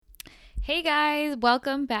Hey guys,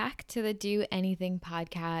 welcome back to the Do Anything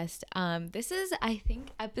podcast. This is, I think,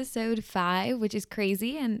 episode 5, which is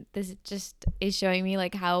crazy, and this just is showing me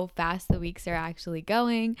like how fast the weeks are actually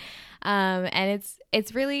going. And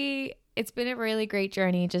it's been a really great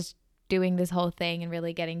journey just doing this whole thing and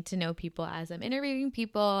really getting to know people as I'm interviewing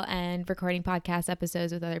people and recording podcast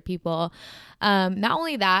episodes with other people. Not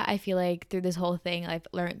only that, I feel like through this whole thing, I've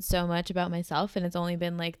learned so much about myself, and it's only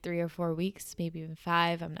been like 3 or 4 weeks, maybe even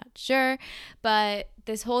 5, I'm not sure. But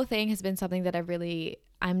this whole thing has been something that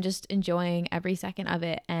I'm just enjoying every second of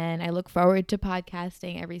it, and I look forward to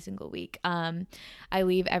podcasting every single week. I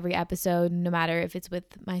leave every episode, no matter if it's with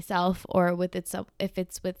myself or if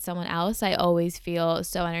it's with someone else, I always feel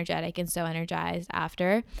so energetic and so energized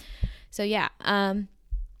after. So yeah,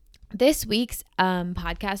 this week's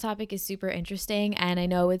podcast topic is super interesting, and I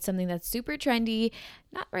know it's something that's super trendy.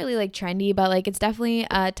 Not really like trendy, but like it's definitely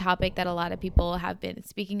a topic that a lot of people have been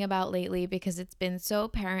speaking about lately because it's been so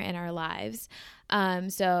apparent in our lives.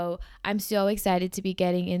 So I'm so excited to be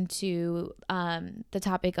getting into the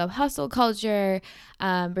topic of hustle culture,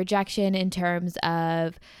 rejection in terms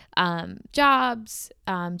of jobs,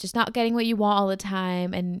 just not getting what you want all the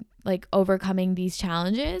time, and like overcoming these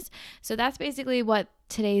challenges. So that's basically what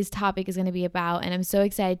today's topic is going to be about, and I'm so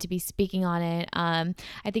excited to be speaking on it. I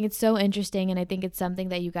think it's so interesting, and I think it's something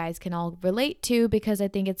that you guys can all relate to because I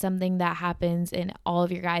think it's something that happens in all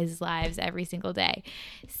of your guys' lives every single day.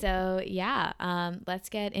 So yeah, let's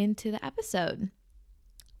get into the episode.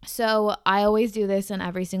 So I always do this in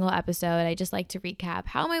every single episode. I just like to recap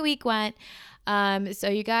how my week went. So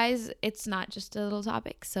you guys, it's not just a little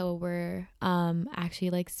topic. So we're actually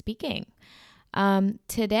like speaking.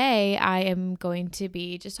 Today I am going to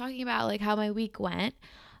be just talking about like how my week went.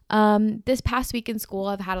 This past week in school,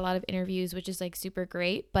 I've had a lot of interviews, which is like super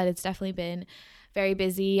great, but it's definitely been very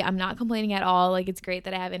busy. I'm not complaining at all. Like, it's great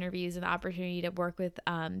that I have interviews and the opportunity to work with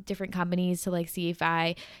different companies to like see if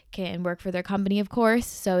I can work for their company, of course.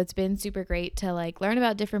 So it's been super great to like learn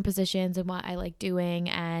about different positions and what I like doing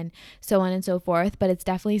and so on and so forth. But it's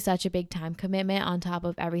definitely such a big time commitment on top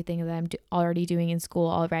of everything that I'm already doing in school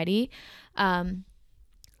already.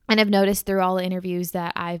 And I've noticed through all the interviews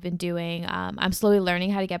that I've been doing, I'm slowly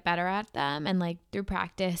learning how to get better at them, and like through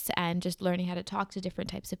practice and just learning how to talk to different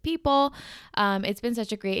types of people. It's been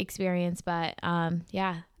such a great experience, but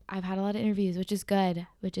yeah, I've had a lot of interviews, which is good,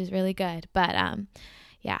 which is really good. But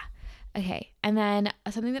yeah. Okay. And then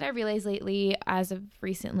something that I realized lately, as of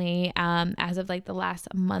recently, as of like the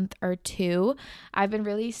last month or two, I've been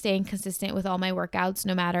really staying consistent with all my workouts,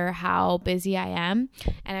 no matter how busy I am.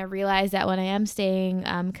 And I realized that when I am staying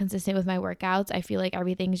consistent with my workouts, I feel like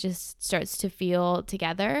everything just starts to feel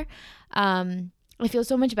together. I feel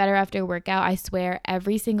so much better after a workout. I swear,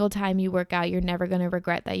 every single time you work out, you're never going to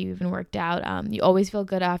regret that you even worked out. You always feel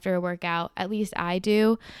good after a workout. At least I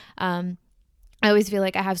do. I always feel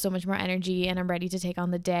like I have so much more energy and I'm ready to take on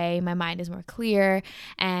the day. My mind is more clear.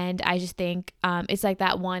 And I just think it's like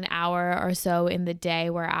that 1 hour or so in the day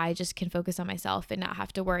where I just can focus on myself and not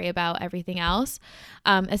have to worry about everything else.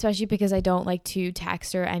 Especially because I don't like to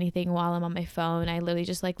text or anything while I'm on my phone. I literally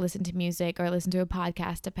just like listen to music or listen to a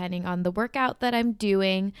podcast depending on the workout that I'm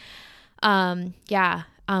doing.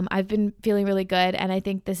 I've been feeling really good. And I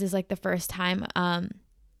think this is like the first time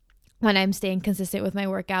when I'm staying consistent with my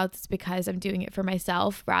workouts, it's because I'm doing it for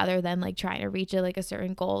myself rather than like trying to reach like a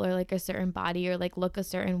certain goal or like a certain body or like look a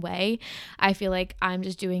certain way. I feel like I'm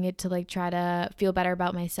just doing it to like try to feel better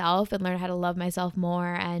about myself and learn how to love myself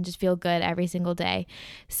more and just feel good every single day.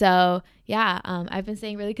 So yeah, I've been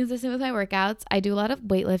staying really consistent with my workouts. I do a lot of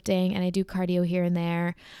weightlifting and I do cardio here and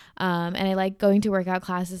there. And I like going to workout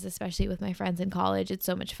classes, especially with my friends in college. It's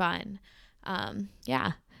so much fun.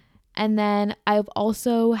 Yeah. And then I've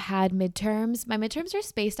also had midterms. My midterms are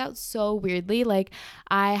spaced out so weirdly. Like,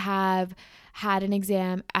 I have had an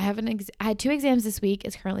exam. I had 2 exams this week.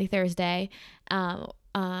 It's currently Thursday. And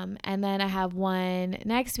then I have one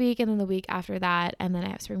next week and then the week after that. And then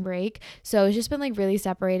I have spring break. So it's just been like really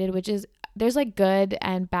separated, which is, there's like good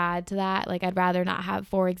and bad to that. Like, I'd rather not have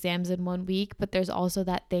 4 exams in 1 week, but there's also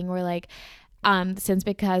that thing where like,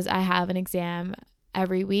 because I have an exam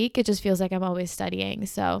every week, it just feels like I'm always studying.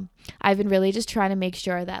 So I've been really just trying to make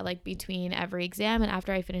sure that like between every exam and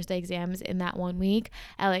after I finish the exams in that 1 week,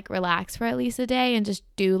 I like relax for at least a day and just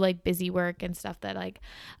do like busy work and stuff that like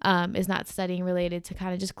is not studying related, to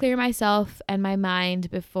kind of just clear myself and my mind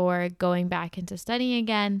before going back into studying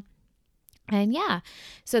again. And yeah,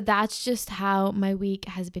 so that's just how my week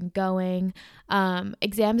has been going.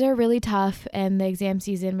 Exams are really tough, and the exam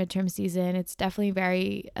season, midterm season, it's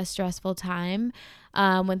definitely a stressful time.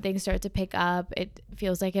 When things start to pick up, it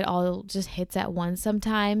feels like it all just hits at once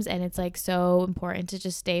sometimes. And it's like so important to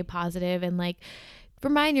just stay positive and like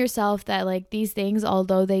remind yourself that like these things,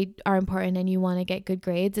 although they are important and you want to get good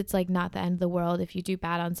grades, it's like not the end of the world if you do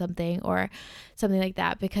bad on something or something like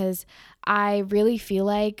that, because I really feel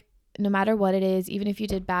like no matter what it is, even if you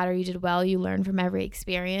did bad or you did well, you learn from every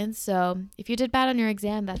experience. So if you did bad on your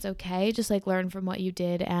exam, that's okay. Just like learn from what you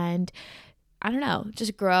did and I don't know,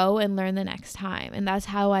 just grow and learn the next time. And that's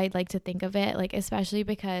how I like to think of it, like especially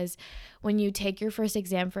because when you take your first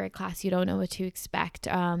exam for a class, you don't know what to expect.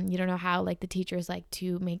 You don't know how like the teachers like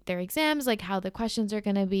to make their exams, like how the questions are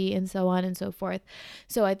going to be and so on and so forth.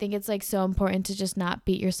 So I think it's like so important to just not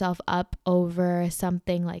beat yourself up over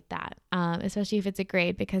something like that, especially if it's a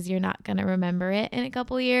grade, because you're not going to remember it in a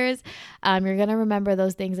couple years. You're going to remember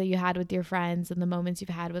those things that you had with your friends and the moments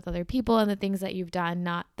you've had with other people and the things that you've done,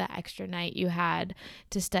 not the extra night you had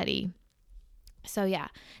to study. So yeah,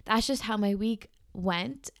 that's just how my week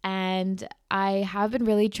went. And I have been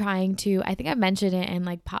really trying to, I think I've mentioned it in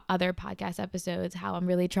like other podcast episodes, how I'm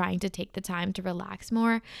really trying to take the time to relax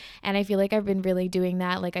more. And I feel like I've been really doing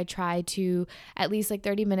that. Like I try to at least like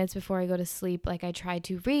 30 minutes before I go to sleep, like I try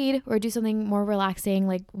to read or do something more relaxing,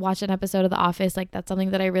 like watch an episode of The Office. Like that's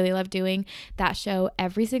something that I really love doing, that show.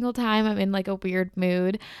 Every single time I'm in like a weird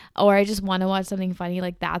mood or I just want to watch something funny,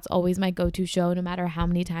 like that's always my go-to show, no matter how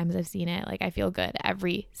many times I've seen it. Like I feel good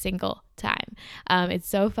every single time. It's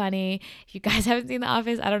so funny. If you guys haven't seen The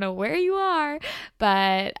Office, I don't know where you are,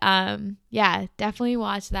 but yeah, definitely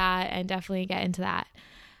watch that and definitely get into that.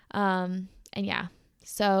 And yeah,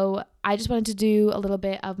 so I just wanted to do a little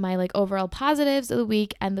bit of my like overall positives of the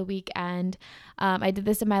week and the weekend. I did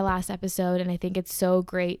this in my last episode, and I think it's so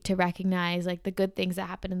great to recognize like the good things that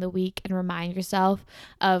happen in the week and remind yourself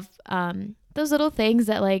of those little things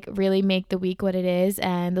that like really make the week what it is,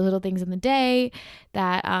 and the little things in the day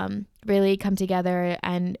that really come together.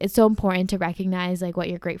 And it's so important to recognize like what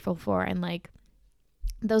you're grateful for, and like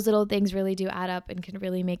those little things really do add up and can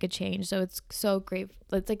really make a change. So it's so great.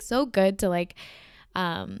 It's like so good to like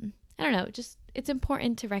I don't know, just it's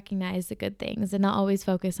important to recognize the good things and not always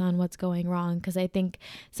focus on what's going wrong, because I think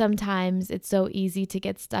sometimes it's so easy to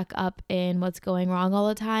get stuck up in what's going wrong all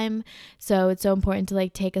the time. So it's so important to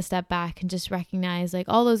like take a step back and just recognize like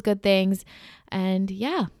all those good things. And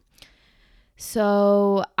yeah.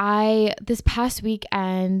 So this past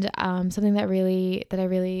weekend, something that I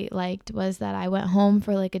really liked was that I went home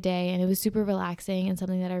for like a day, and it was super relaxing and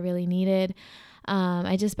something that I really needed.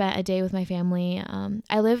 I just spent a day with my family.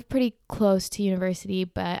 I live pretty close to university,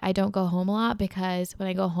 but I don't go home a lot because when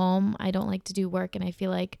I go home, I don't like to do work, and I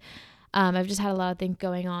feel like I've just had a lot of things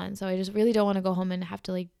going on. So I just really don't want to go home and have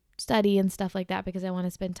to like study and stuff like that, because I want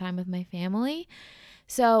to spend time with my family.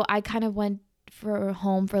 So I kind of went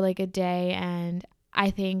home for like a day, and I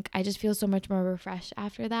think I just feel so much more refreshed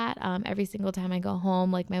after that. Every single time I go home,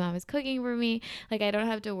 like my mom is cooking for me, like I don't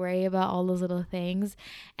have to worry about all those little things.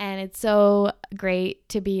 And it's so great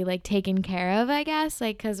to be like taken care of, I guess,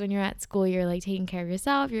 like because when you're at school, you're like taking care of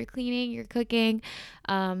yourself, you're cleaning, you're cooking,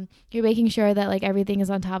 you're making sure that like everything is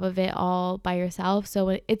on top of it all by yourself.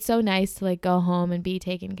 So it's so nice to like go home and be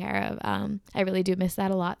taken care of. I really do miss that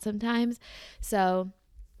a lot sometimes. So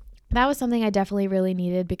that was something I definitely really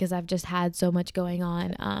needed, because I've just had so much going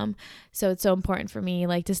on. So it's so important for me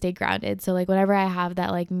like to stay grounded. So like whenever I have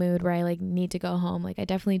that like mood where I like need to go home, like I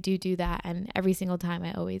definitely do that. And every single time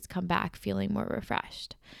I always come back feeling more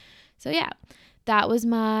refreshed. So yeah, that was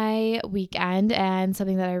my weekend, and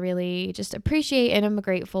something that I really just appreciate and I'm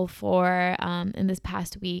grateful for in this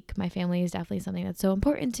past week. My family is definitely something that's so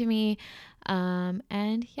important to me.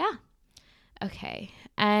 And yeah. Okay.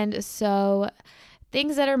 And so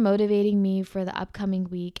things that are motivating me for the upcoming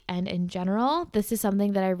week and in general, this is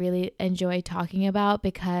something that I really enjoy talking about,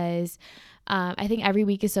 because I think every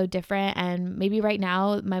week is so different, and maybe right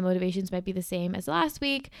now my motivations might be the same as last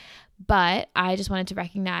week, but I just wanted to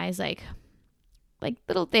recognize like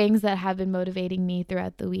little things that have been motivating me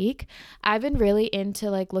throughout the week. I've been really into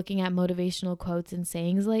like looking at motivational quotes and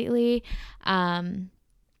sayings lately.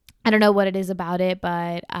 I don't know what it is about it,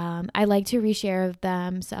 but I like to reshare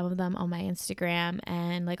some of them on my Instagram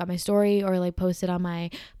and like on my story, or like post it on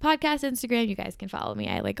my podcast Instagram. You guys can follow me.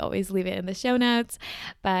 I like always leave it in the show notes.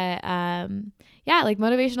 But yeah, like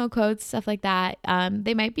motivational quotes, stuff like that.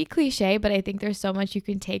 They might be cliche, but I think there's so much you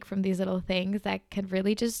can take from these little things that can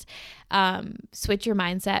really just switch your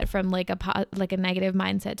mindset from like a negative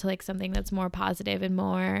mindset to like something that's more positive and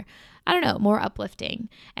more, I don't know, more uplifting.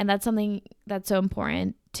 And that's something that's so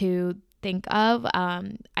important to think of.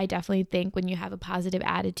 I definitely think when you have a positive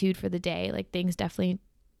attitude for the day, like things definitely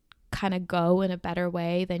kind of go in a better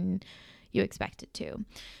way than you expect it to.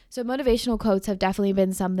 So motivational quotes have definitely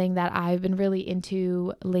been something that I've been really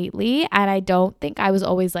into lately. And I don't think I was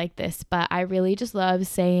always like this, but I really just love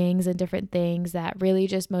sayings and different things that really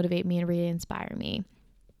just motivate me and really inspire me.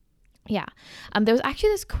 Yeah. There was actually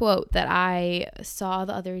this quote that I saw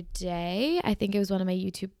the other day. I think it was one of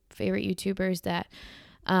my favorite YouTubers that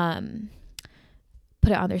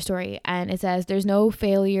put it on their story. And it says, "There's no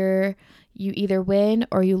failure. You either win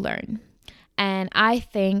or you learn." And I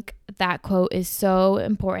think that quote is so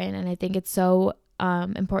important. And I think it's so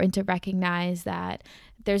important to recognize that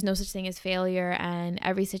there's no such thing as failure. And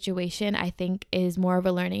every situation, I think, is more of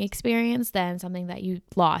a learning experience than something that you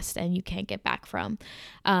lost and you can't get back from.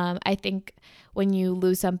 I think when you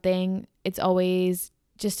lose something, it's always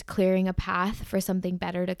just clearing a path for something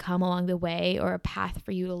better to come along the way, or a path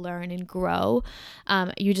for you to learn and grow.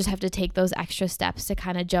 You just have to take those extra steps to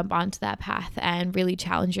kind of jump onto that path and really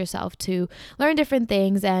challenge yourself to learn different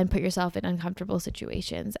things and put yourself in uncomfortable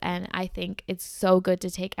situations. And I think it's so good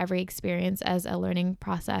to take every experience as a learning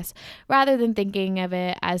process rather than thinking of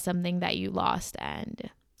it as something that you lost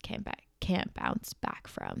and can't bounce back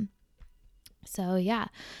from. So yeah,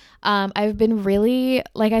 I've been really,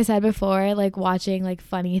 like I said before, like watching like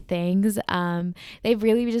funny things. They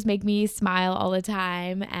really just make me smile all the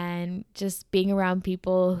time, and just being around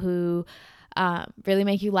people who really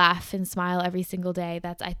make you laugh and smile every single day.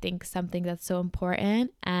 That's, I think, something that's so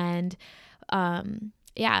important. And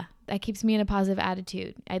yeah, that keeps me in a positive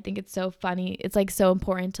attitude. I think it's so funny. It's like so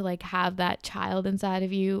important to like have that child inside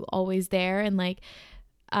of you always there, and like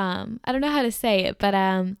I don't know how to say it, but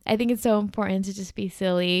I think it's so important to just be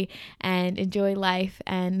silly and enjoy life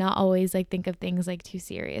and not always like think of things like too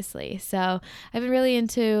seriously. So I've been really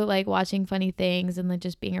into like watching funny things and like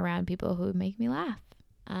just being around people who make me laugh.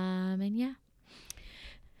 And yeah.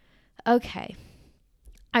 Okay.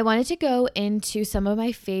 I wanted to go into some of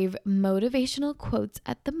my favorite motivational quotes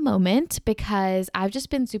at the moment, because I've just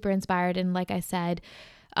been super inspired. And like I said,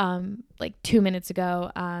 like 2 minutes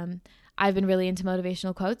ago, I've been really into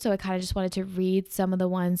motivational quotes, so I kind of just wanted to read some of the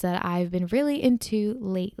ones that I've been really into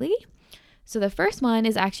lately. So the first one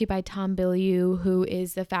is actually by Tom Bilyeu, who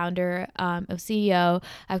is the founder of CEO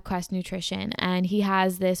of Quest Nutrition. And he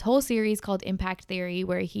has this whole series called Impact Theory,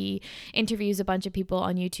 where he interviews a bunch of people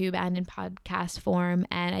on YouTube and in podcast form.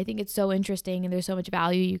 And I think it's so interesting, and there's so much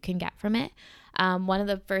value you can get from it. One of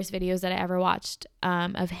the first videos that I ever watched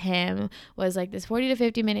of him was like this 40 to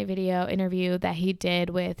 50 minute video interview that he did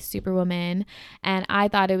with Superwoman. And I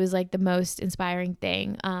thought it was like the most inspiring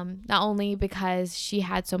thing, not only because she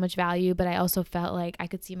had so much value, but I also felt like I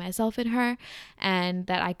could see myself in her and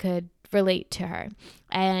that I could relate to her.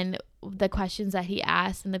 And the questions that he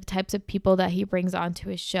asks and the types of people that he brings onto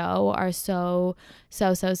his show are so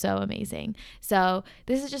amazing. So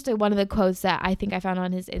this is just one of the quotes that I think I found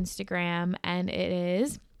on his Instagram, and it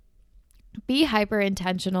is: "Be hyper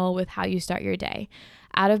intentional with how you start your day.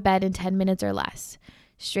 Out of bed in 10 minutes or less.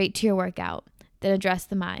 Straight to your workout. Then address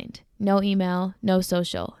the mind. No email, no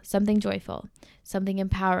social. Something joyful. Something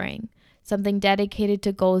empowering. Something dedicated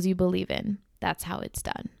to goals you believe in. That's how it's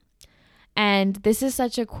done." And this is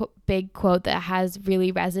such a big quote that has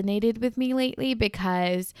really resonated with me lately,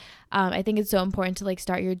 because I think it's so important to like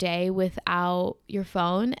start your day without your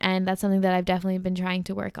phone. And that's something that I've definitely been trying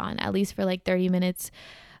to work on, at least for like 30 minutes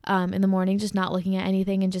in the morning, just not looking at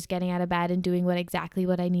anything and just getting out of bed and doing exactly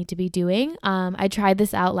what I need to be doing. I tried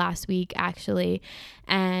this out last week actually,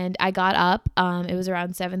 and I got up. It was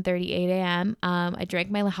around 7:30, 8 a.m. I drank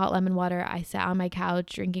my hot lemon water. I sat on my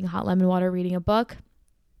couch drinking hot lemon water, reading a book,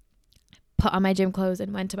 put on my gym clothes,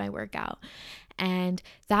 and went to my workout. And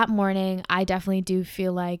that morning, I definitely do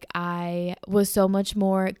feel like I was so much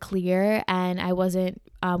more clear, and I wasn't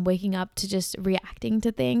waking up to just reacting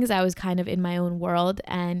to things. I was kind of in my own world,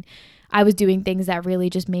 and I was doing things that really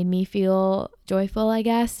just made me feel joyful, I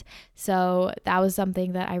guess. So that was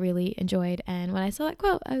something that I really enjoyed. And when I saw that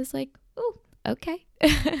quote, I was like, ooh, okay.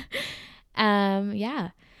 Yeah.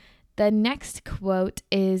 The next quote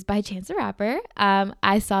is by Chance the Rapper.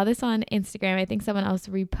 I saw this on Instagram. I think someone else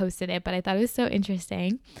reposted it, but I thought it was so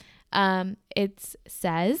interesting. It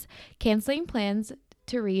says, "Canceling plans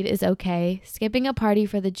to read is okay. Skipping a party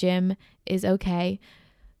for the gym is okay.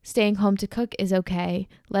 Staying home to cook is okay.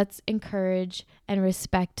 Let's encourage and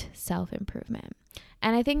respect self-improvement."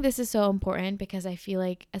 And I think this is so important, because I feel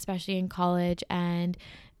like, especially in college and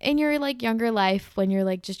in your like younger life, when you're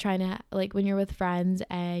like just trying to like, when you're with friends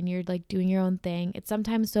and you're like doing your own thing, it's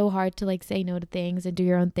sometimes so hard to like say no to things and do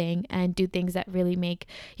your own thing and do things that really make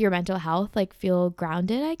your mental health like feel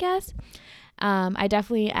grounded, I guess. I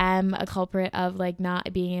definitely am a culprit of like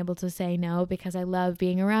not being able to say no because I love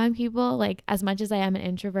being around people. Like as much as I am an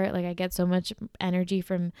introvert, like I get so much energy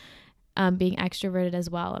from being extroverted as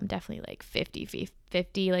well. I'm definitely like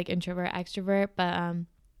 50 like introvert extrovert, but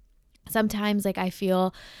sometimes like I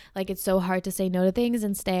feel like it's so hard to say no to things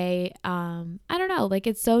and stay I don't know, like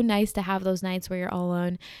it's so nice to have those nights where you're all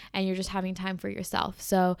alone and you're just having time for yourself.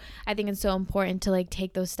 So I think it's so important to like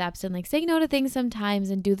take those steps and like say no to things sometimes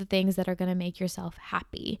and do the things that are going to make yourself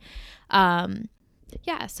happy.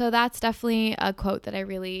 Yeah, so that's definitely a quote that I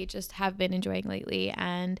really just have been enjoying lately.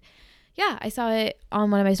 And yeah, I saw it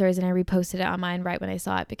on one of my stories and I reposted it on mine right when I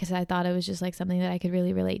saw it because I thought it was just like something that I could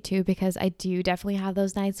really relate to, because I do definitely have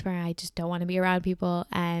those nights where I just don't want to be around people,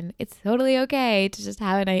 and it's totally okay to just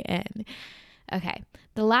have a night in. Okay,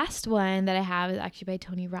 the last one that I have is actually by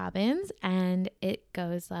Tony Robbins, and it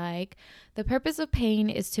goes like, the purpose of pain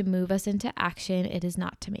is to move us into action. It is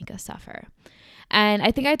not to make us suffer. And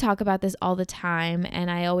I think I talk about this all the time,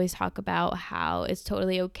 and I always talk about how it's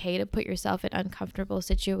totally okay to put yourself in uncomfortable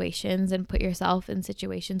situations and put yourself in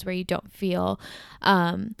situations where you don't feel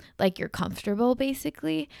like you're comfortable,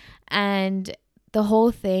 basically. And the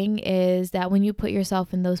whole thing is that when you put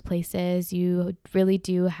yourself in those places, you really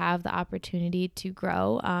do have the opportunity to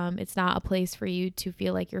grow. It's not a place for you to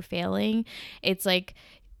feel like you're failing. It's like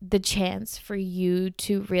the chance for you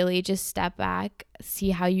to really just step back, see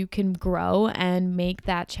how you can grow, and make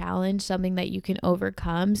that challenge something that you can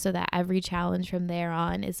overcome, so that every challenge from there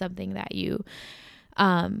on is something that you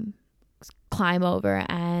climb over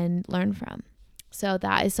and learn from. So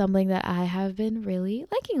that is something that I have been really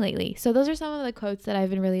liking lately. So those are some of the quotes that I've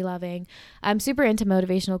been really loving. I'm super into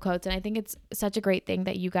motivational quotes, and I think it's such a great thing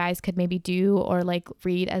that you guys could maybe do or like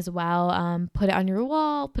read as well. Put it on your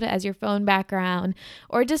wall, put it as your phone background,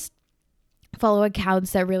 or just follow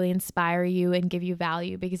accounts that really inspire you and give you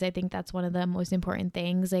value, because I think that's one of the most important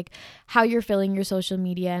things, like how you're filling your social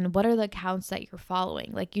media and what are the accounts that you're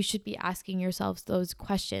following. Like you should be asking yourselves those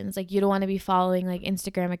questions. Like you don't want to be following like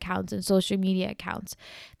Instagram accounts and social media accounts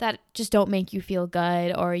that just don't make you feel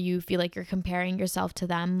good, or you feel like you're comparing yourself to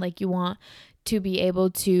them. Like you want to be able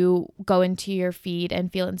to go into your feed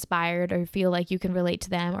and feel inspired or feel like you can relate to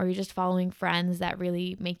them, or you're just following friends that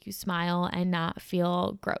really make you smile and not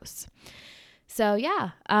feel gross. So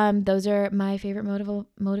yeah, those are my favorite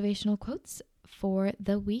motivational quotes for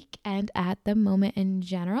the week and at the moment in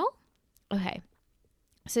general. Okay,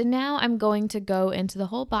 so now I'm going to go into the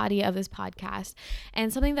whole body of this podcast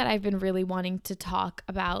and something that I've been really wanting to talk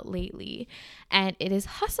about lately, and it is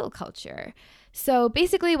hustle culture. So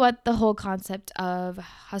basically what the whole concept of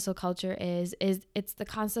hustle culture is it's the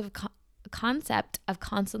concept of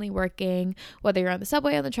constantly working, whether you're on the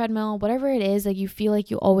subway, on the treadmill, whatever it is, like you feel like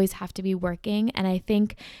you always have to be working. And I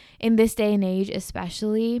think in this day and age,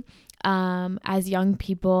 especially as young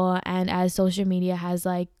people and as social media has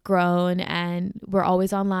like grown and we're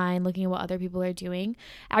always online looking at what other people are doing,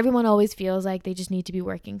 everyone always feels like they just need to be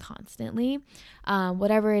working constantly.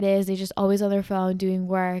 Whatever it is, they just always on their phone doing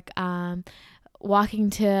work. Walking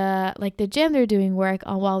to like the gym, they're doing work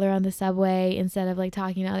while they're on the subway. Instead of like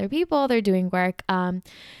talking to other people, they're doing work.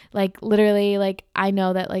 Like literally, like I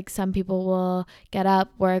know that like some people will get up,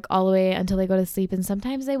 work all the way until they go to sleep, and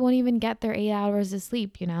sometimes they won't even get their 8 hours of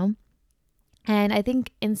sleep, you know? And I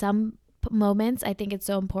think in some moments, I think it's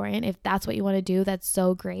so important. If that's what you want to do, that's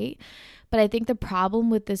so great. But I think the problem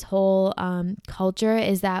with this whole culture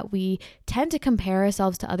is that we tend to compare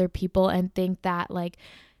ourselves to other people and think that like,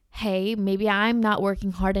 hey, maybe I'm not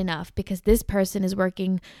working hard enough because this person is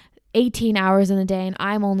working 18 hours in a day and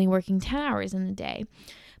I'm only working 10 hours in a day.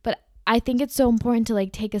 But I think it's so important to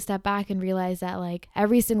like take a step back and realize that like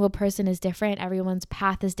every single person is different, everyone's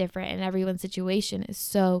path is different, and everyone's situation is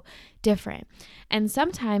so different. And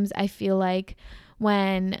sometimes I feel like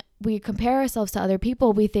when we compare ourselves to other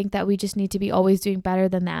people, we think that we just need to be always doing better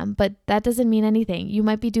than them. But that doesn't mean anything. You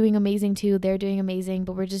might be doing amazing too. They're doing amazing,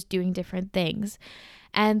 but we're just doing different things.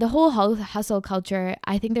 And the whole hustle culture,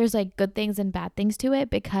 I think there's like good things and bad things to it,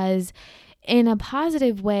 because in a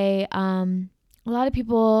positive way, a lot of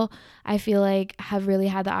people I feel like have really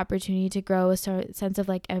had the opportunity to grow a sense of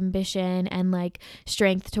like ambition and like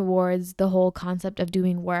strength towards the whole concept of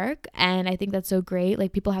doing work. And I think that's so great.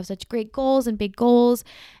 Like people have such great goals and big goals,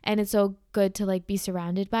 and it's so good to like be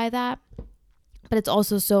surrounded by that. But it's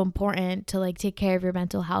also so important to like take care of your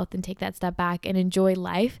mental health and take that step back and enjoy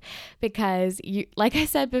life, because you, like I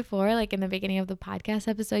said before, like in the beginning of the podcast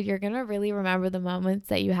episode, you're going to really remember the moments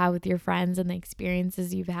that you have with your friends and the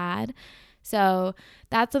experiences you've had. So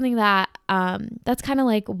that's something that that's kind of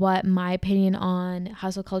like what my opinion on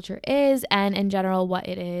hustle culture is, and in general what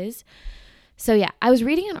it is. So yeah, I was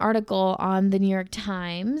reading an article on the New York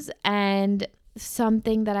Times, and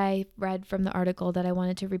something that I read from the article that I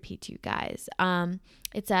wanted to repeat to you guys.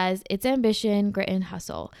 It says, it's ambition, grit, and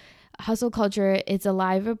hustle. Hustle culture is a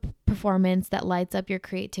live performance that lights up your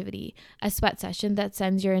creativity, a sweat session that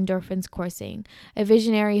sends your endorphins coursing, a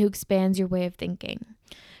visionary who expands your way of thinking.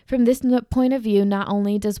 From this point of view, not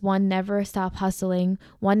only does one never stop hustling,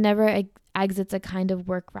 one never exits a kind of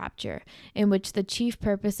work rapture, in which the chief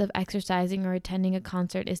purpose of exercising or attending a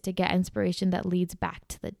concert is to get inspiration that leads back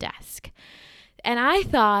to the desk. And I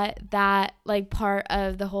thought that like part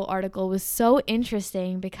of the whole article was so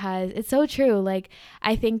interesting because it's so true. Like,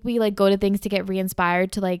 I think we like go to things to get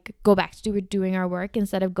re-inspired to like go back to doing our work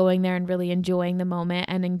instead of going there and really enjoying the moment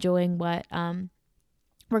and enjoying what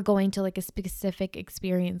we're going to like a specific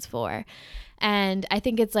experience for. And I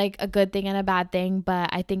think it's like a good thing and a bad thing, but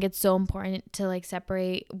I think it's so important to like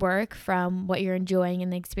separate work from what you're enjoying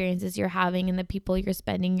and the experiences you're having and the people you're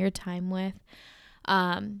spending your time with.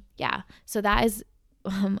 So that is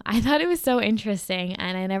I thought it was so interesting,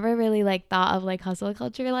 and I never really like thought of like hustle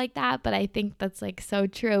culture like that, but I think that's like so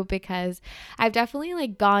true because I've definitely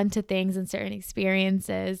like gone to things and certain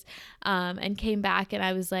experiences and came back and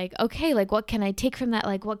I was like, okay, like what can I take from that?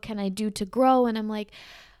 Like what can I do to grow? And I'm like,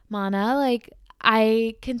 Mana, like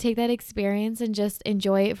I can take that experience and just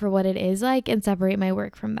enjoy it for what it is like and separate my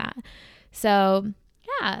work from that. So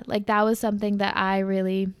yeah, like that was something that I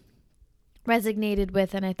really resonated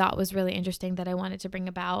with and I thought was really interesting that I wanted to bring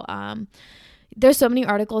about. There's so many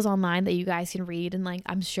articles online that you guys can read, and like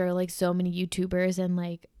I'm sure like so many YouTubers and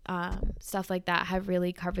like stuff like that have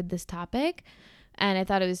really covered this topic, and I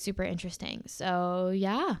thought it was super interesting. So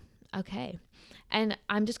yeah, okay. And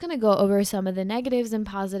I'm just going to go over some of the negatives and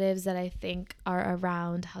positives that I think are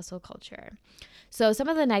around hustle culture. So some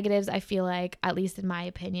of the negatives I feel like, at least in my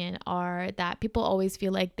opinion, are that people always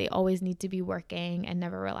feel like they always need to be working and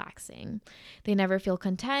never relaxing. They never feel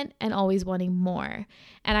content and always wanting more.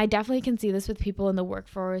 And I definitely can see this with people in the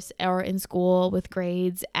workforce or in school with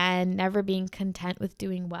grades and never being content with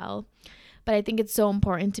doing well. But I think it's so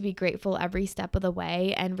important to be grateful every step of the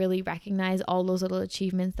way and really recognize all those little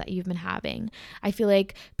achievements that you've been having. I feel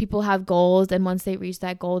like people have goals, and once they reach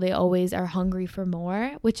that goal, they always are hungry for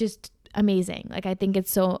more, which is amazing. Like, I think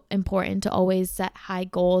it's so important to always set high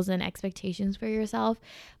goals and expectations for yourself.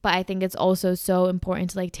 But I think it's also so important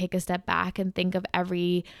to like take a step back and think of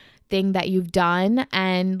every thing that you've done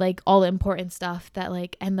and like all the important stuff that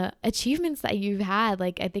like and the achievements that you've had.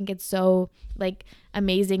 Like I think it's so like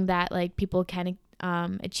amazing that like people can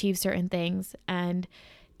achieve certain things and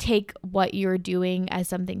take what you're doing as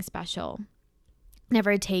something special.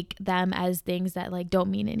 Never take them as things that like don't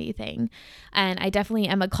mean anything. And I definitely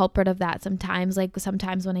am a culprit of that sometimes. Like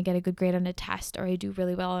sometimes when I get a good grade on a test or I do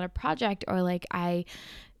really well on a project or like I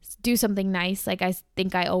do something nice, like I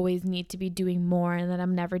think I always need to be doing more and that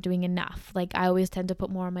I'm never doing enough. Like I always tend to put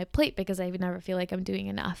more on my plate because I never feel like I'm doing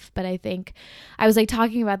enough. But I think I was like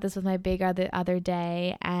talking about this with my big the other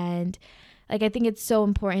day, and like I think it's so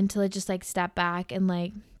important to just like step back and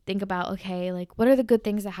like think about, okay, like what are the good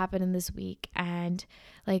things that happened in this week? And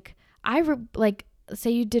like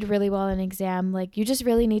say you did really well in an exam, like you just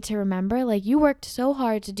really need to remember like you worked so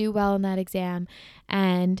hard to do well in that exam,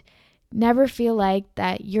 and never feel like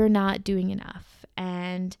that you're not doing enough.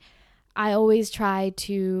 And I always try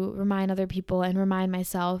to remind other people and remind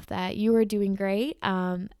myself that you are doing great.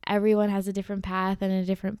 Everyone has a different path and a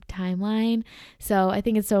different timeline. So I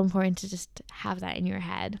think it's so important to just have that in your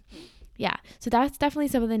head. Yeah. So that's definitely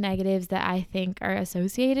some of the negatives that I think are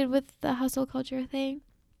associated with the hustle culture thing.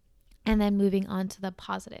 And then moving on to the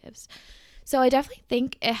positives. So I definitely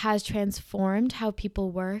think it has transformed how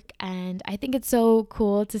people work, and I think it's so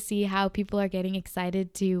cool to see how people are getting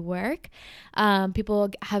excited to work. People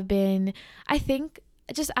have been, I think,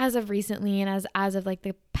 just as of recently and as of like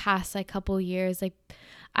the past like couple years, like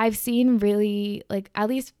I've seen really like, at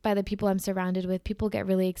least by the people I'm surrounded with, people get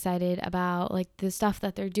really excited about like the stuff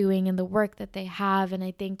that they're doing and the work that they have. And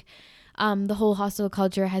I think the whole hustle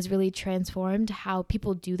culture has really transformed how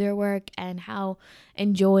people do their work and how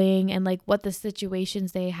enjoying and like what the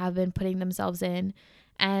situations they have been putting themselves in.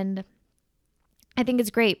 And I think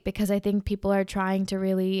it's great because I think people are trying to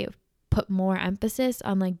really put more emphasis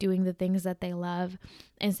on like doing the things that they love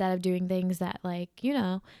instead of doing things that like, you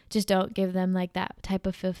know, just don't give them like that type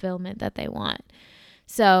of fulfillment that they want.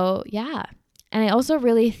 So yeah. And I also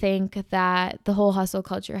really think that the whole hustle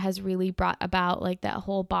culture has really brought about like that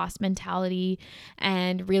whole boss mentality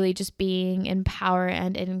and really just being in power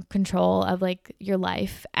and in control of like your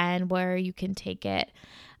life and where you can take it.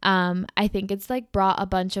 I think it's like brought a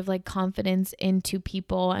bunch of like confidence into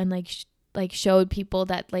people and like like showed people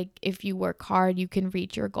that like if you work hard you can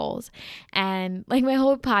reach your goals. And like my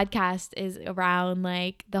whole podcast is around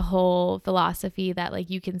like the whole philosophy that like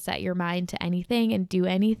you can set your mind to anything and do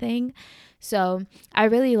anything. So I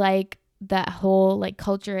really like that whole like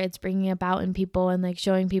culture it's bringing about in people, and like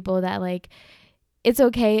showing people that like it's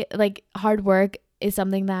okay, like hard work is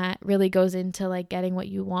something that really goes into like getting what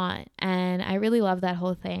you want. And I really love that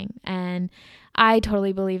whole thing, and I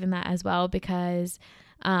totally believe in that as well, because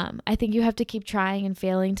I think you have to keep trying and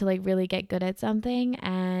failing to like really get good at something.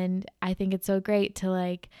 And I think it's so great to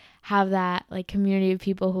like have that like community of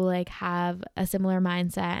people who like have a similar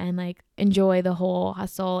mindset and like enjoy the whole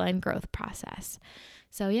hustle and growth process.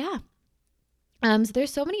 So yeah. So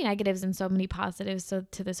there's so many negatives and so many positives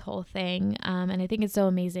to this whole thing. And I think it's so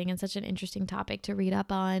amazing and such an interesting topic to read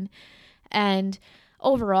up on. And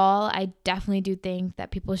overall, I definitely do think that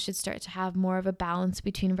people should start to have more of a balance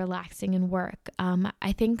between relaxing and work.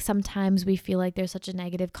 I think sometimes we feel like there's such a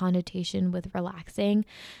negative connotation with relaxing.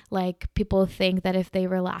 Like people think that if they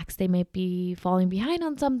relax, they might be falling behind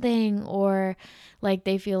on something, or like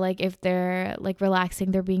they feel like if they're like relaxing,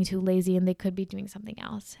 they're being too lazy and they could be doing something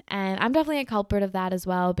else. And I'm definitely a culprit of that as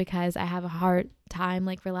well, because I have a hard time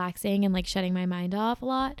like relaxing and like shutting my mind off a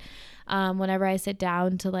lot. Whenever I sit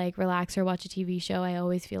down to like relax or watch a TV show, I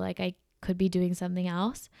always feel like I could be doing something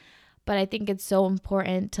else. But I think it's so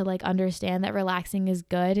important to like understand that relaxing is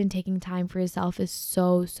good and taking time for yourself is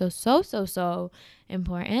so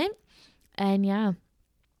important. And yeah,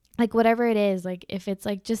 like whatever it is, like if it's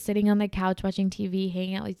like just sitting on the couch watching TV,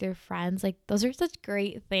 hanging out with your friends, like those are such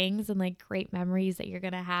great things and like great memories that you're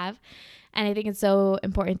gonna have. And I think it's so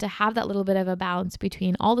important to have that little bit of a balance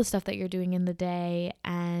between all the stuff that you're doing in the day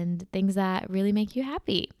and things that really make you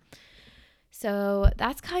happy. So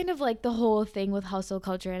that's kind of like the whole thing with hustle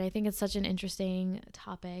culture. And I think it's such an interesting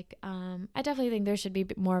topic. I definitely think there should be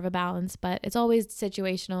more of a balance, but it's always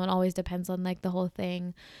situational and always depends on like the whole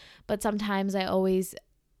thing. But sometimes I always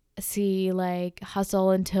see like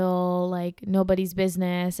hustle until like nobody's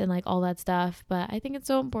business and like all that stuff. But I think it's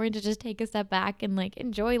so important to just take a step back and like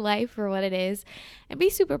enjoy life for what it is and be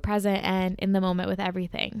super present and in the moment with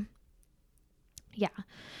everything. Yeah.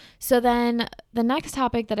 So then the next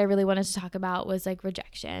topic that I really wanted to talk about was like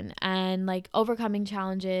rejection and like overcoming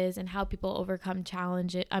challenges and how people overcome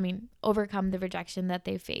the rejection that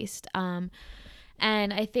they faced.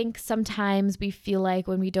 And I think sometimes we feel like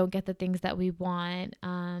when we don't get the things that we want,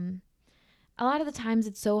 a lot of the times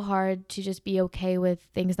it's so hard to just be okay with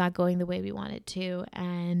things not going the way we want it to.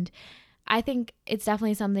 And I think it's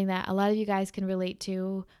definitely something that a lot of you guys can relate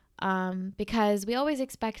to, because we always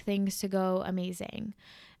expect things to go amazing.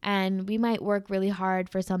 And we might work really hard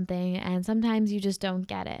for something and sometimes you just don't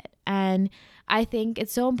get it. And I think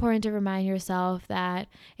it's so important to remind yourself that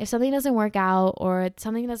if something doesn't work out or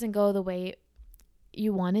something doesn't go the way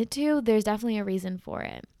you want it to, there's definitely a reason for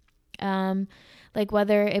it. Like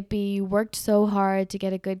whether it be you worked so hard to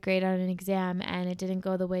get a good grade on an exam and it didn't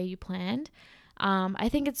go the way you planned. I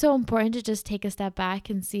think it's so important to just take a step back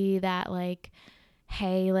and see that like,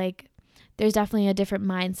 hey, like there's definitely a different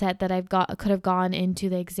mindset that could have gone into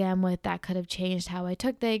the exam with that could have changed how I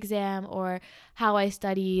took the exam or how I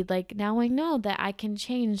studied. Like now I know that I can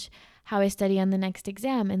change how I study on the next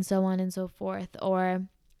exam and so on and so forth. Or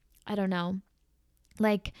I don't know,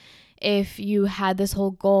 like if you had this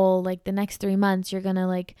whole goal, like the next 3 months, you're going to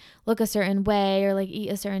like look a certain way or like eat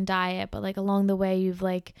a certain diet, but like along the way you've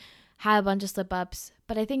like had a bunch of slip ups.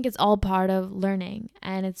 But I think it's all part of learning,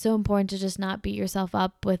 and it's so important to just not beat yourself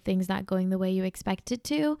up with things not going the way you expected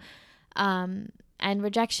to. And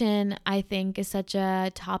rejection, I think, is such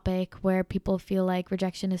a topic where people feel like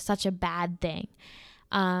rejection is such a bad thing.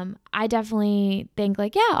 I definitely think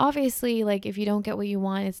like, yeah, obviously, like if you don't get what you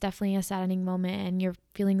want, it's definitely a saddening moment and your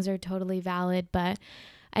feelings are totally valid. But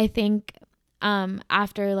I think,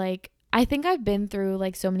 I think I've been through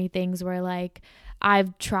like so many things where like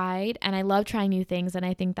I've tried and I love trying new things. And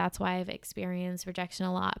I think that's why I've experienced rejection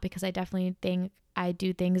a lot, because I definitely think I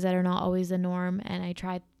do things that are not always the norm and I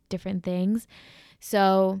try different things.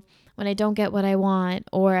 So when I don't get what I want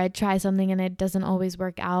or I try something and it doesn't always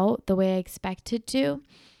work out the way I expect it to,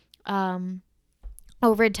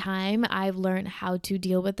 over time, I've learned how to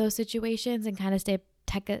deal with those situations and kind of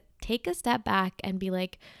take a step back and be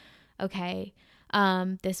like, okay,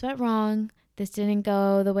 this went wrong. This didn't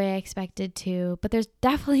go the way I expected to, but there's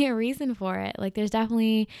definitely a reason for it. Like there's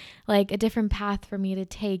definitely like a different path for me to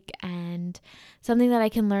take and something that I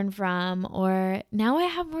can learn from, or now I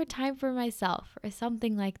have more time for myself or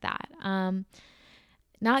something like that.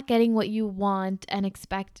 not getting what you want and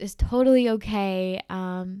expect is totally okay.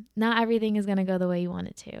 Not everything is going to go the way you want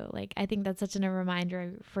it to. Like, I think that's such a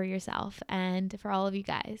reminder for yourself and for all of you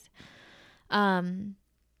guys. And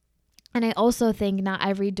I also think not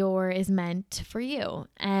every door is meant for you.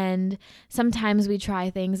 And sometimes we try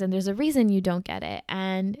things and there's a reason you don't get it.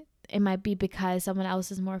 And it might be because someone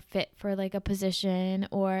else is more fit for like a position,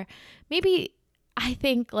 or maybe I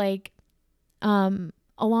think like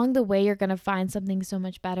along the way you're going to find something so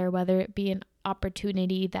much better, whether it be an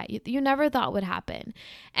opportunity that you never thought would happen.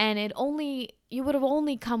 And you would have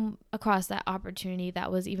only come across that opportunity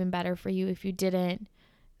that was even better for you if you didn't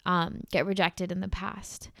get rejected in the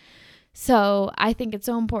past. So I think it's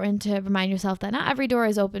so important to remind yourself that not every door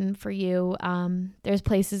is open for you. There's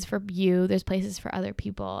places for you, there's places for other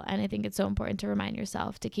people. And I think it's so important to remind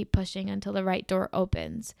yourself to keep pushing until the right door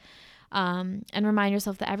opens. And remind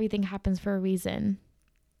yourself that everything happens for a reason.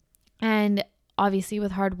 And obviously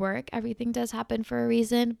with hard work, everything does happen for a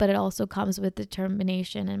reason, but it also comes with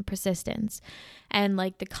determination and persistence and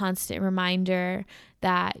like the constant reminder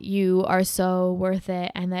that you are so worth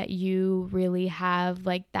it and that you really have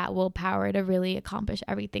like that willpower to really accomplish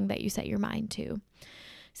everything that you set your mind to.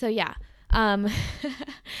 So yeah,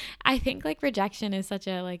 I think like rejection is such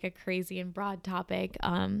a like a crazy and broad topic.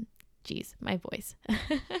 Geez, my voice.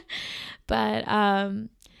 But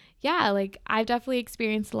yeah, like I've definitely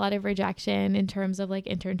experienced a lot of rejection in terms of like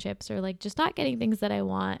internships or like just not getting things that I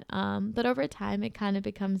want. But over time, it kind of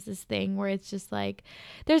becomes this thing where it's just like,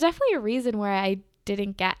 there's definitely a reason where I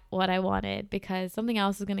didn't get what I wanted, because something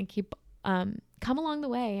else is going to keep come along the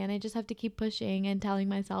way. And I just have to keep pushing and telling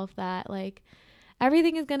myself that like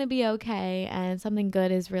everything is going to be okay and something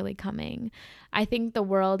good is really coming. I think the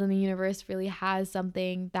world and the universe really has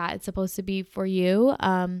something that it's supposed to be for you.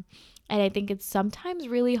 And I think it's sometimes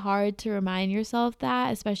really hard to remind yourself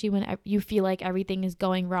that, especially when you feel like everything is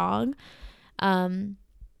going wrong.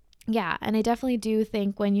 Yeah, and I definitely do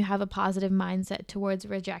think when you have a positive mindset towards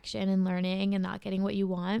rejection and learning and not getting what you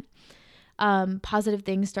want, positive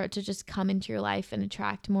things start to just come into your life and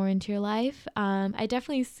attract more into your life. I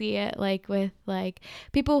definitely see it like with like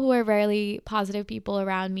people who are rarely positive people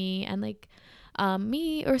around me and like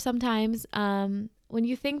me, or sometimes when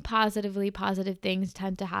you think positively, positive things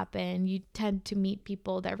tend to happen. You tend to meet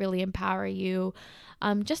people that really empower you.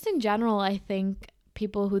 Just in general, I think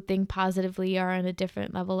people who think positively are on a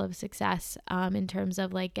different level of success in terms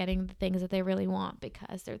of like getting the things that they really want,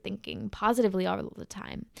 because they're thinking positively all the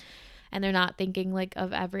time. And they're not thinking like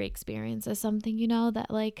of every experience as something, you know, that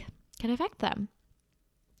like can affect them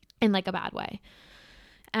in like a bad way.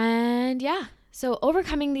 And yeah, so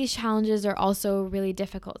overcoming these challenges are also really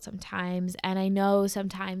difficult sometimes. And I know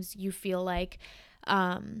sometimes you feel like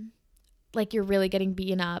you're really getting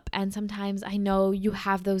beaten up. And sometimes I know you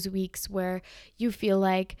have those weeks where you feel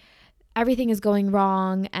like everything is going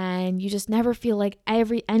wrong and you just never feel like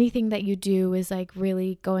anything that you do is like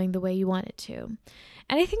really going the way you want it to.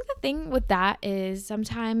 And I think the thing with that is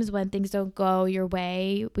sometimes when things don't go your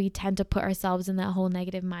way, we tend to put ourselves in that whole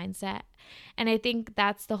negative mindset. And I think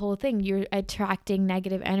that's the whole thing. You're attracting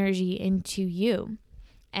negative energy into you.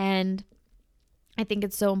 And I think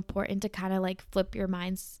it's so important to kind of like flip your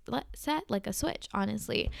mindset like a switch,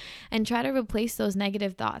 honestly, and try to replace those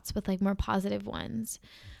negative thoughts with like more positive ones.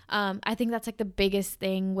 I think that's like the biggest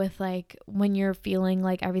thing with like when you're feeling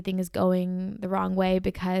like everything is going the wrong way,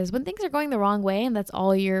 because when things are going the wrong way and that's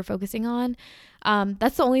all you're focusing on,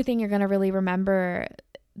 that's the only thing you're going to really remember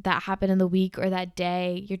that happened in the week or that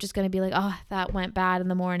day. You're just going to be like, oh, that went bad in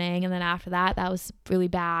the morning. And then after that, that was really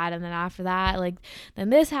bad. And then after that, like, then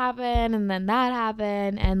this happened and then that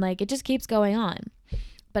happened. And like, it just keeps going on.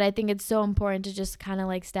 But I think it's so important to just kind of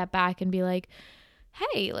like step back and be like,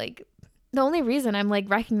 hey, like, the only reason I'm like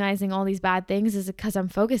recognizing all these bad things is because I'm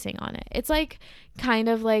focusing on it. It's like kind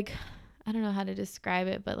of like, I don't know how to describe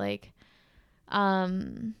it, but like,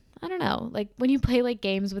 I don't know, like when you play like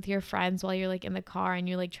games with your friends while you're like in the car and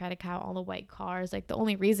you like try to count all the white cars, like the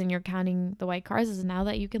only reason you're counting the white cars is now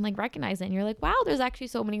that you can like recognize it and you're like, wow, there's actually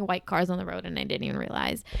so many white cars on the road and I didn't even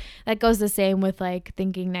realize. That goes the same with like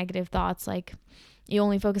thinking negative thoughts. Like you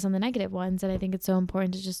only focus on the negative ones, and I think it's so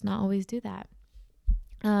important to just not always do that.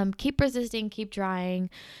 Keep persisting, keep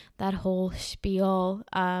trying, that whole spiel.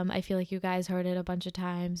 I feel like you guys heard it a bunch of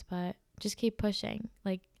times, but just keep pushing.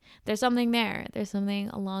 Like there's something there. There's something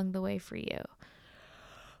along the way for you.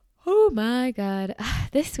 Oh my God.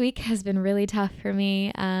 This week has been really tough for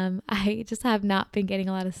me. I just have not been getting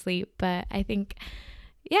a lot of sleep, but I think,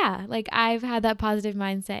 yeah, like I've had that positive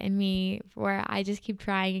mindset in me where I just keep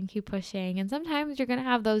trying and keep pushing. And sometimes you're going to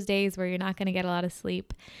have those days where you're not going to get a lot of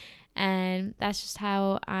sleep. And that's just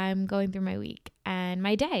how I'm going through my week. and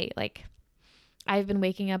my day. Like, I've been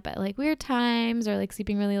waking up at like weird times or like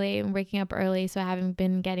sleeping really late and waking up early. So I haven't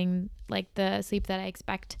been getting like the sleep that I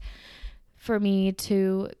expect for me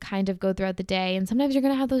to kind of go throughout the day. And sometimes you're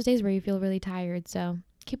going to have those days where you feel really tired. So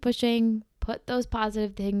keep pushing, put those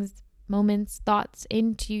positive things, moments, thoughts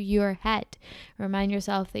into your head. Remind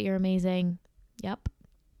yourself that you're amazing. Yep.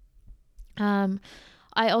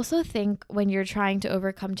 I also think when you're trying to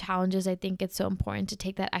overcome challenges, I think it's so important to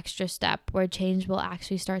take that extra step where change will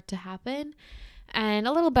actually start to happen. And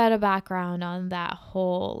a little bit of background on that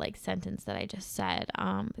whole like sentence that I just said.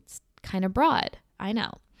 It's kind of broad, I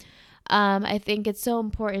know. I think it's so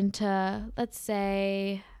important to, let's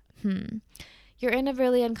say, you're in a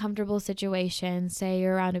really uncomfortable situation. Say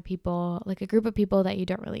you're around a group of people that you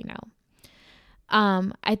don't really know.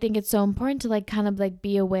 I think it's so important to like kind of like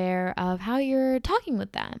be aware of how you're talking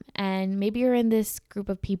with them. And maybe you're in this group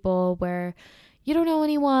of people where you don't know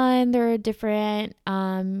anyone, they're different,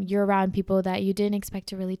 you're around people that you didn't expect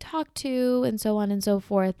to really talk to, and so on and so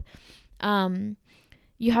forth.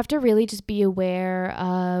 You have to really just be aware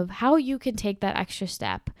of how you can take that extra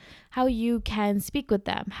step, how you can speak with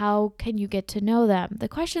them, how can you get to know them, the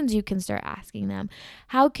questions you can start asking them,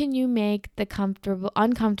 how can you make the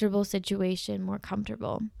uncomfortable situation more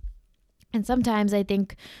comfortable. And sometimes I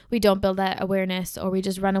think we don't build that awareness, or we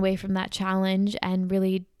just run away from that challenge and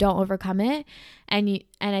really don't overcome it. And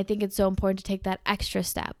I think it's so important to take that extra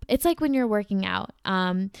step. It's like when you're working out,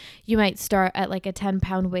 you might start at like a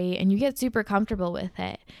 10-pound weight and you get super comfortable with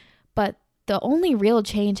it. But the only real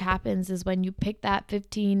change happens is when you pick that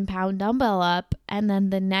 15-pound dumbbell up, and then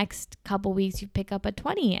the next couple weeks you pick up a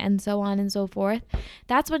 20, and so on and so forth.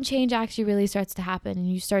 That's when change actually really starts to happen, and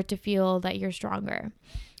you start to feel that you're stronger.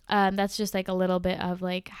 That's just like a little bit of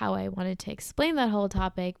like how I wanted to explain that whole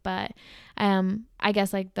topic. But I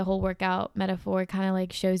guess like the whole workout metaphor kind of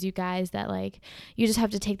like shows you guys that like you just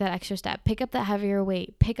have to take that extra step, pick up that heavier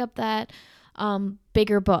weight, pick up that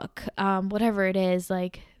bigger book, whatever it is,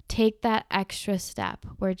 like take that extra step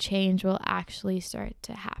where change will actually start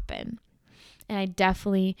to happen. And I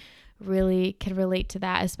definitely really can relate to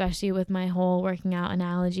that, especially with my whole working out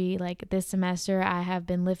analogy. Like this semester I have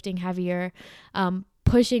been lifting heavier,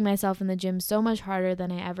 pushing myself in the gym so much harder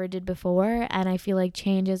than I ever did before. And I feel like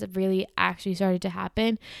change has really actually started to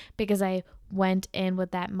happen because I went in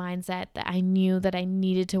with that mindset that I knew that I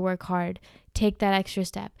needed to work hard, take that extra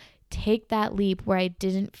step, take that leap where I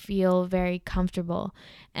didn't feel very comfortable.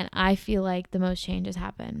 And I feel like the most changes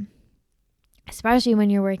happen. Especially when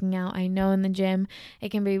you're working out. I know in the gym, it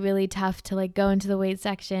can be really tough to like go into the weight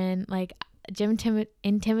section. Like gym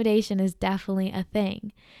intimidation is definitely a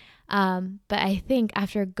thing. But I think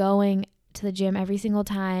after going to the gym every single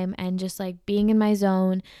time and just like being in my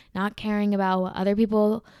zone, not caring about what other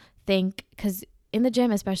people think, because in the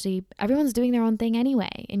gym especially, everyone's doing their own thing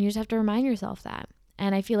anyway, and you just have to remind yourself that.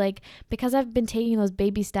 And I feel like because I've been taking those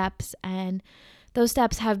baby steps, and those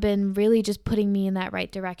steps have been really just putting me in that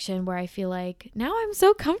right direction, where I feel like now I'm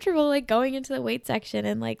so comfortable like going into the weight section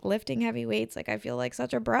and like lifting heavy weights. Like I feel like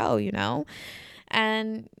such a bro, you know?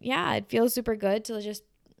 And yeah, it feels super good to just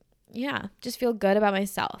feel good about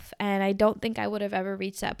myself. And I don't think I would have ever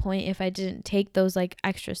reached that point if I didn't take those like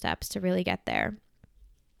extra steps to really get there.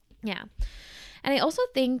 Yeah. And I also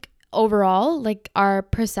think overall, like our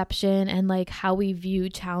perception and like how we view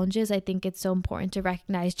challenges, I think it's so important to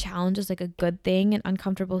recognize challenge as like a good thing, and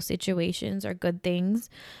uncomfortable situations are good things.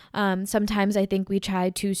 Sometimes I think we try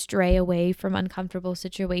to stray away from uncomfortable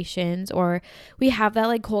situations, or we have that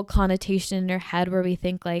like whole connotation in our head where we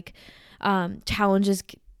think like challenges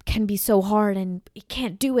can be so hard and you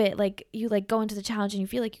can't do it. Like you like go into the challenge and you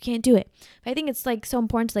feel like you can't do it. But I think it's like so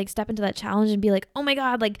important to like step into that challenge and be like, oh my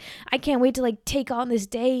God, like I can't wait to like take on this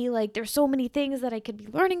day. Like there's so many things that I could be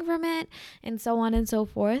learning from it, and so on and so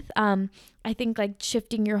forth. I think like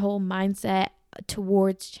shifting your whole mindset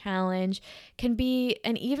towards challenge can be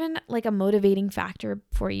an even like a motivating factor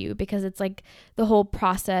for you, because it's like the whole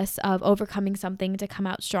process of overcoming something to come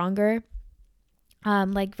out stronger.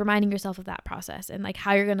 Like reminding yourself of that process and like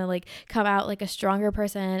how you're gonna like come out like a stronger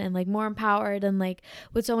person and like more empowered and like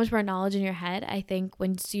with so much more knowledge in your head. I think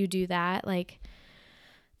once you do that, like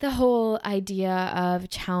the whole idea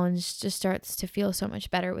of challenge just starts to feel so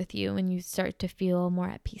much better with you, and you start to feel more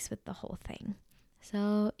at peace with the whole thing.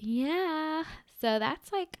 So yeah, so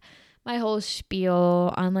that's like my whole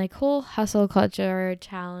spiel on like whole hustle culture,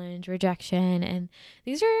 challenge, rejection. And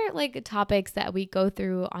these are like topics that we go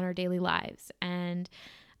through on our daily lives. And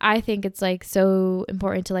I think it's like so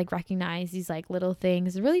important to like recognize these like little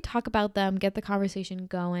things and really talk about them, get the conversation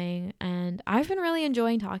going. And I've been really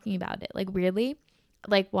enjoying talking about it. Like weirdly,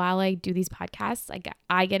 like while I do these podcasts, like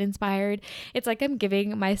I get inspired. It's like I'm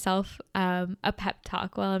giving myself a pep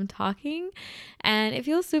talk while I'm talking, and it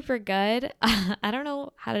feels super good. I don't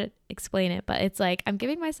know how to explain it, but it's like I'm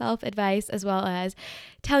giving myself advice as well as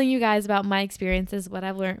telling you guys about my experiences, what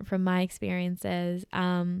I've learned from my experiences.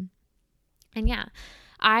 And yeah,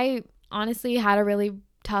 I honestly had a really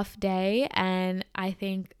tough day, and I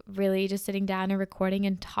think really just sitting down and recording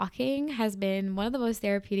and talking has been one of the most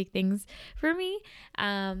therapeutic things for me.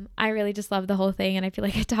 I really just love the whole thing, and I feel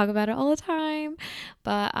like I talk about it all the time,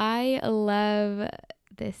 but I love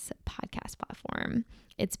this podcast platform.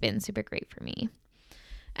 It's been super great for me.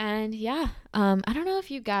 And yeah, I don't know if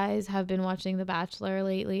you guys have been watching The Bachelor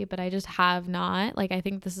lately, but I just have not. Like, I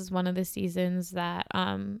think this is one of the seasons that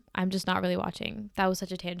I'm just not really watching. That was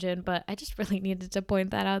such a tangent, but I just really needed to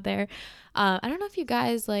point that out there. I don't know if you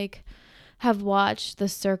guys like have watched The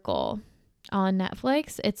Circle on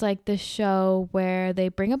Netflix. It's like this show where they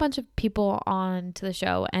bring a bunch of people on to the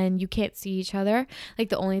show and you can't see each other. Like,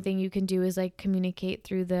 the only thing you can do is like communicate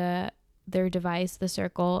through their device, The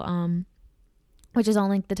Circle, which is on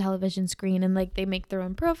like the television screen, and like they make their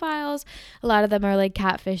own profiles. A lot of them are like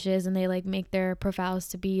catfishes, and they like make their profiles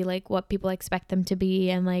to be like what people expect them to be.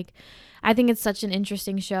 And like I think it's such an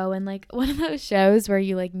interesting show, and like one of those shows where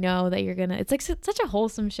you like know that you're gonna, it's like such a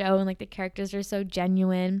wholesome show, and like the characters are so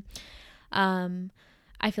genuine.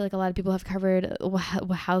 I feel like a lot of people have covered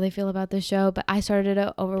how they feel about the show, but I started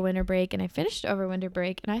it over winter break and I finished over winter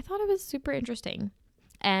break, and I thought it was super interesting,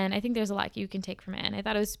 and I think there's a lot you can take from it, and I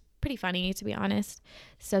thought it was pretty funny, to be honest.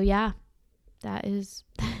 So yeah, that was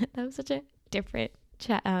such a different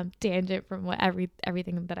tangent from what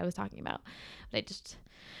everything that I was talking about, but I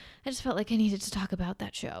just felt like I needed to talk about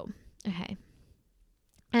that show. Okay.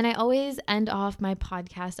 And I always end off my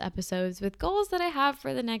podcast episodes with goals that I have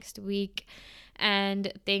for the next week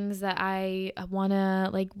and things that I want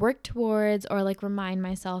to like work towards or like remind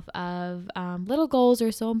myself of. Little goals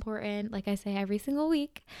are so important, like I say every single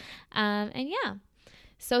week. And yeah.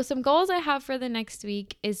 So some goals I have for the next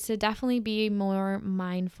week is to definitely be more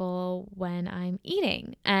mindful when I'm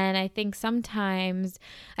eating. And I think sometimes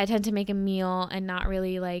I tend to make a meal and not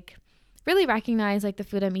really recognize like the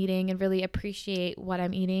food I'm eating and really appreciate what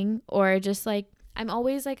I'm eating, or just like I'm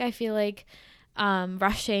always like I feel like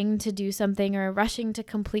rushing to do something or rushing to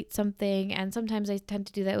complete something, and sometimes I tend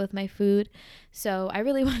to do that with my food. So I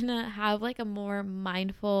really want to have like a more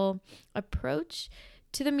mindful approach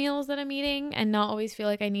to the meals that I'm eating and not always feel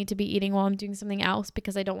like I need to be eating while I'm doing something else,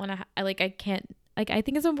 because I don't want to I can't, like I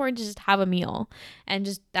think it's important to just have a meal and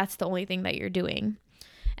just that's the only thing that you're doing.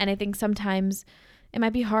 And I think sometimes it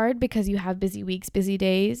might be hard because you have busy weeks, busy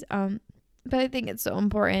days, but I think it's so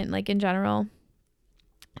important, like in general,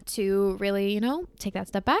 to really, take that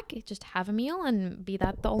step back, just have a meal and be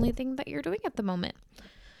that the only thing that you're doing at the moment.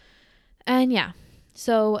 And yeah,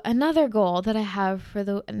 so another goal that I have for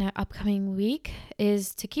the upcoming week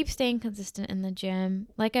is to keep staying consistent in the gym.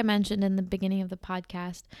 Like I mentioned in the beginning of the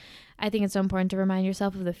podcast, I think it's so important to remind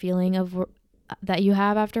yourself of the feeling of that you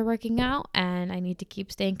have after working out, and I need to keep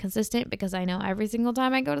staying consistent because I know every single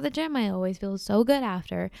time I go to the gym, I always feel so good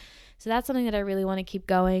after. So that's something that I really want to keep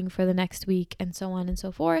going for the next week, and so on and so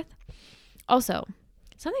forth. Also,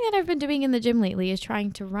 something that I've been doing in the gym lately is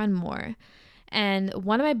trying to run more. And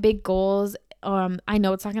one of my big goals, I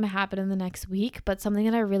know it's not going to happen in the next week, but something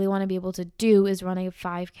that I really want to be able to do is run a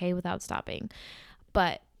 5K without stopping.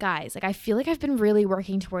 But guys, like I feel like I've been really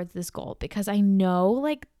working towards this goal because I know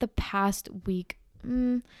like the past week,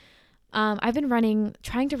 I've been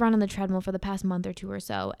trying to run on the treadmill for the past month or two or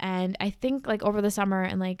so. And I think like over the summer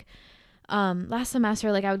and like last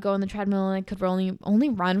semester, like I would go on the treadmill and I could only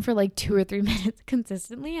run for like 2 or 3 minutes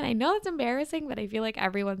consistently. And I know it's embarrassing, but I feel like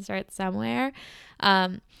everyone starts somewhere.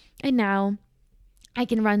 And now I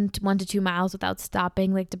can run 1 to 2 miles without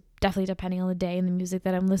stopping, like definitely depending on the day and the music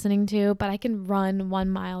that I'm listening to, but I can run 1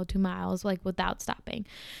 mile, 2 miles, like without stopping.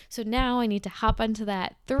 So now I need to hop onto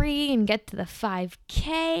that 3 and get to the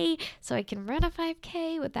 5K so I can run a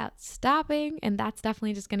 5K without stopping. And that's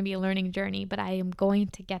definitely just going to be a learning journey, but I am going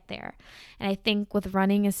to get there. And I think with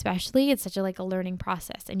running especially, it's such a learning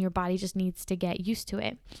process and your body just needs to get used to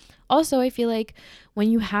it. Also, I feel like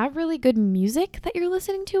when you have really good music that you're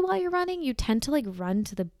listening to while you're running, you tend to run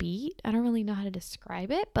to the beat. I don't really know how to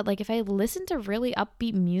describe it, but if I listen to really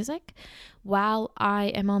upbeat music while I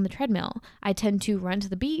am on the treadmill, I tend to run to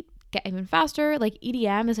the beat, get even faster. Like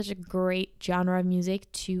EDM is such a great genre of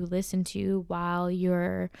music to listen to while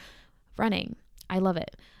you're running. I love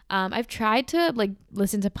it. I've tried to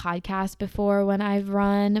listen to podcasts before when I've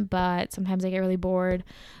run, but sometimes I get really bored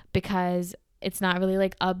because it's not really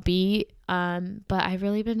like upbeat. But I've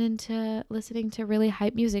really been into listening to really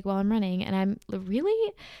hype music while I'm running, and I'm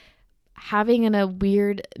really having a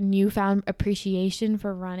weird newfound appreciation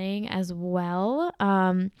for running as well.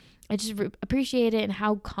 I just appreciate it and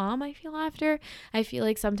how calm I feel after. I feel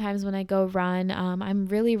like sometimes when I go run, I'm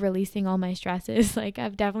really releasing all my stresses. Like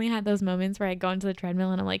I've definitely had those moments where I go into the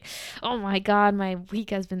treadmill and I'm like, oh my God, my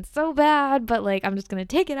week has been so bad, but like I'm just going to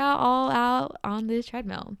take it all out on this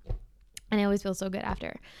treadmill. And I always feel so good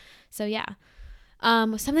after. So yeah.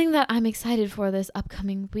 Something that I'm excited for this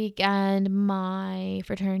upcoming weekend, my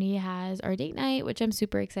fraternity has our date night, which I'm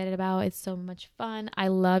super excited about. It's so much fun. I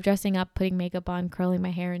love dressing up, putting makeup on, curling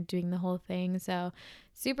my hair, and doing the whole thing. So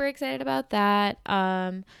super excited about that.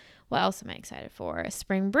 What else am I excited for?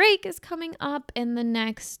 Spring break is coming up in the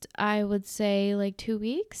next, I would say, like 2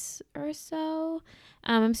 weeks or so.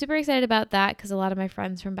 I'm super excited about that because a lot of my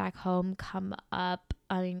friends from back home come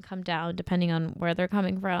down, depending on where they're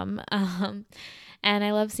coming from. And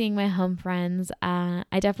I love seeing my home friends. I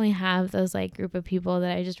definitely have those like group of people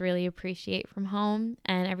that I just really appreciate from home.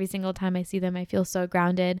 And every single time I see them, I feel so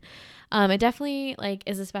grounded. It definitely like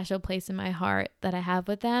is a special place in my heart that I have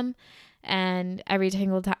with them. And every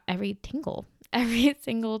single time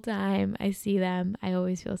I see them, I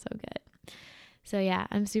always feel so good. So yeah,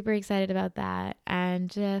 I'm super excited about that and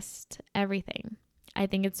just everything. I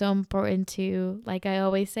think it's so important to, like I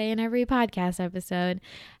always say in every podcast episode,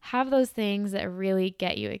 have those things that really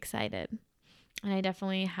get you excited. And I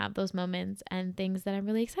definitely have those moments and things that I'm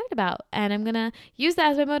really excited about. And I'm going to use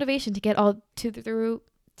that as my motivation to get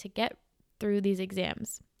through these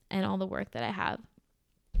exams and all the work that I have.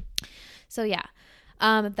 So yeah.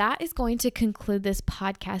 That is going to conclude this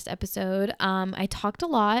podcast episode. I talked a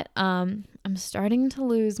lot. I'm starting to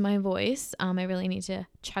lose my voice. I really need to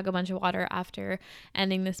chug a bunch of water after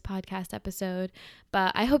ending this podcast episode.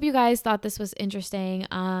 But I hope you guys thought this was interesting.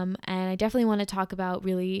 And I definitely want to talk about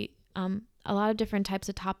really a lot of different types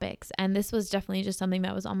of topics. And this was definitely just something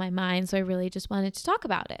that was on my mind. So I really just wanted to talk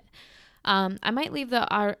about it. I might leave the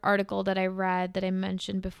article that I read that I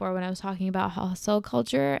mentioned before when I was talking about hustle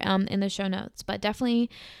culture in the show notes, but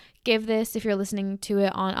definitely give this, if you're listening to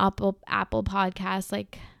it on Apple Podcasts,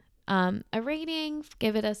 like a rating,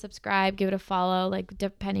 give it a subscribe, give it a follow, like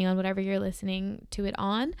depending on whatever you're listening to it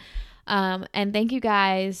on. And thank you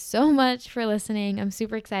guys so much for listening. I'm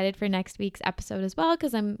super excited for next week's episode as well,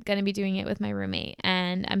 because I'm going to be doing it with my roommate,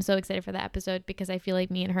 and I'm so excited for that episode because I feel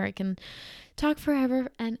like me and her can talk forever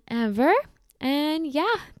and ever. And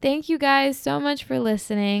yeah, thank you guys so much for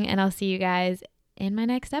listening, and I'll see you guys in my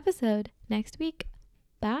next episode next week.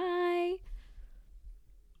 Bye.